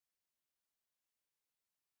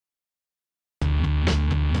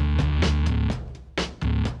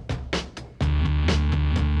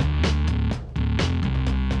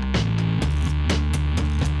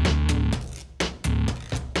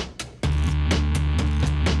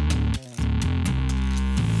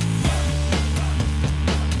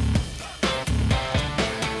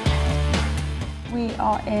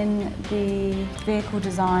are in the vehicle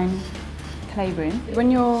design playroom.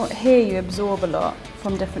 When you're here, you absorb a lot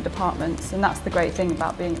from different departments, and that's the great thing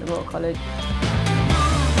about being at the Royal College.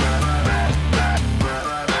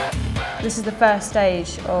 This is the first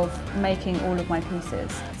stage of making all of my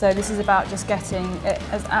pieces. So this is about just getting it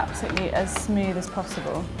absolutely as smooth as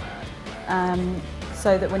possible,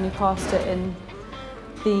 so that when you cast it in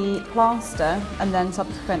the plaster and then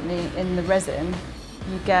subsequently in the resin,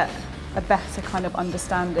 you get a better kind of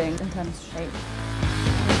understanding in terms of shape.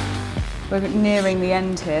 We're nearing the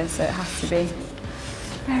end here, so it has to be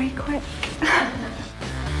very quick.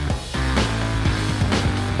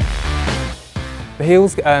 The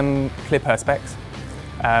heels clear perspex.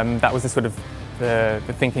 That was the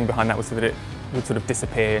thinking behind that, was so that it would sort of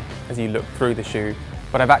disappear as you look through the shoe.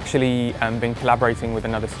 But I've actually been collaborating with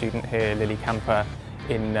another student here, Lily Camper,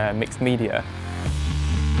 in mixed media,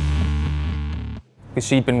 because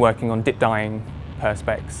she'd been working on dip dyeing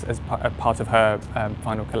perspex as part of her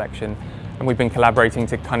final collection, and we've been collaborating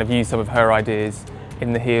to kind of use some of her ideas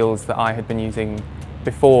in the heels that I had been using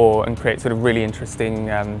before and create sort of really interesting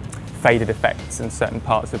faded effects in certain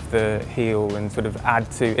parts of the heel, and sort of add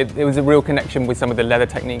to it. It was a real connection with some of the leather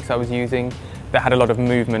techniques I was using that had a lot of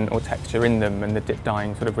movement or texture in them, and the dip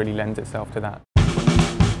dyeing sort of really lends itself to that.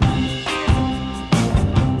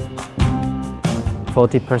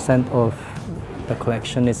 40% of the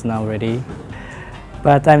collection is now ready,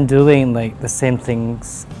 but I'm doing like the same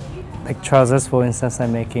things, like trousers for instance.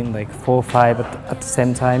 I'm making like 4 or 5 at the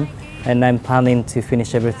same time, and I'm planning to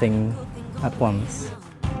finish everything at once.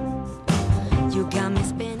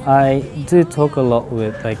 I do talk a lot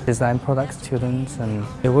with like design product students, and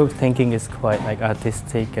their work thinking is quite like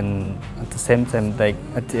artistic, and at the same time like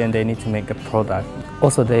at the end they need to make a product.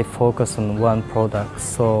 Also they focus on one product,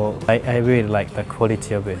 so I really like the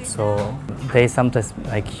quality of it. So they sometimes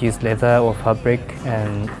like use leather or fabric,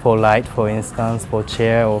 and for light, for instance, for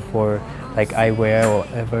chair or for like eyewear or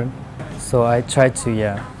whatever. So I try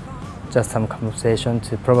to just some conversation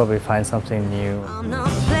to probably find something new.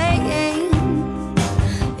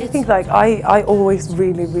 I think like I always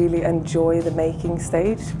really enjoy the making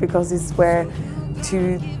stage, because it's where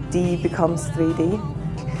 2D becomes 3D.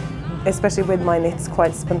 Especially with my knits,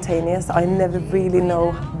 quite spontaneous. I never really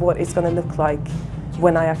know what it's going to look like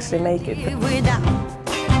when I actually make it.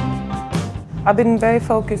 I've been very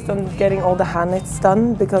focused on getting all the hand knits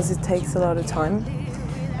done, because it takes a lot of time.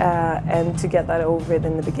 And to get that over it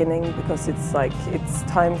in the beginning, because it's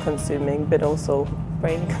time consuming but also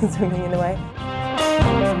brain consuming in a way.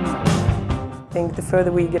 I think the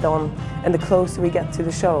further we get on and the closer we get to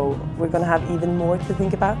the show, we're going to have even more to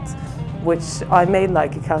think about, which I made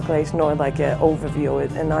like a calculation or like an overview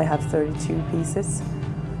of it, and I have 32 pieces.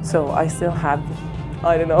 So I still have,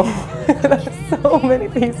 I don't know, so many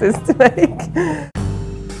pieces to make.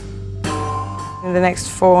 In the next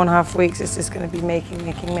 4.5 weeks, it's just going to be making.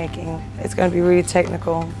 It's going to be really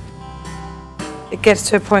technical. It gets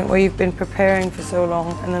to a point where you've been preparing for so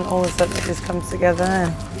long, and then all of a sudden it just comes together,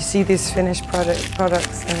 and you see these finished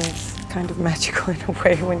products, and it's kind of magical in a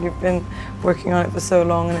way when you've been working on it for so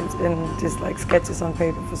long and it's been just like sketches on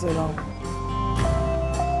paper for so long.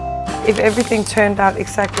 If everything turned out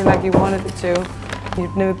exactly like you wanted it to,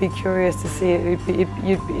 you'd never be curious to see it.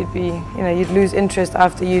 You'd lose interest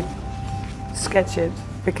after you'd sketch it,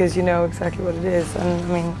 because you know exactly what it is.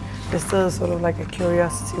 And I mean, there's still sort of like a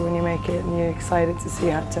curiosity when you make it, and you're excited to see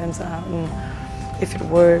how it turns out and if it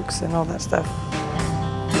works and all that stuff.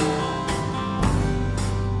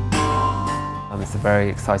 It's a very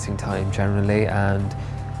exciting time generally, and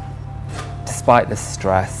despite the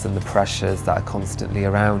stress and the pressures that are constantly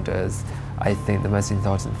around us, I think the most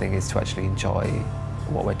important thing is to actually enjoy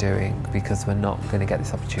what we're doing, because we're not going to get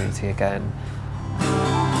this opportunity again.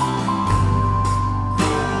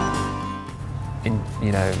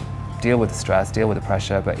 Deal with the stress, deal with the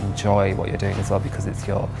pressure, but enjoy what you're doing as well, because it's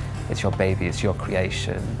your baby, it's your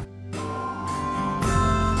creation.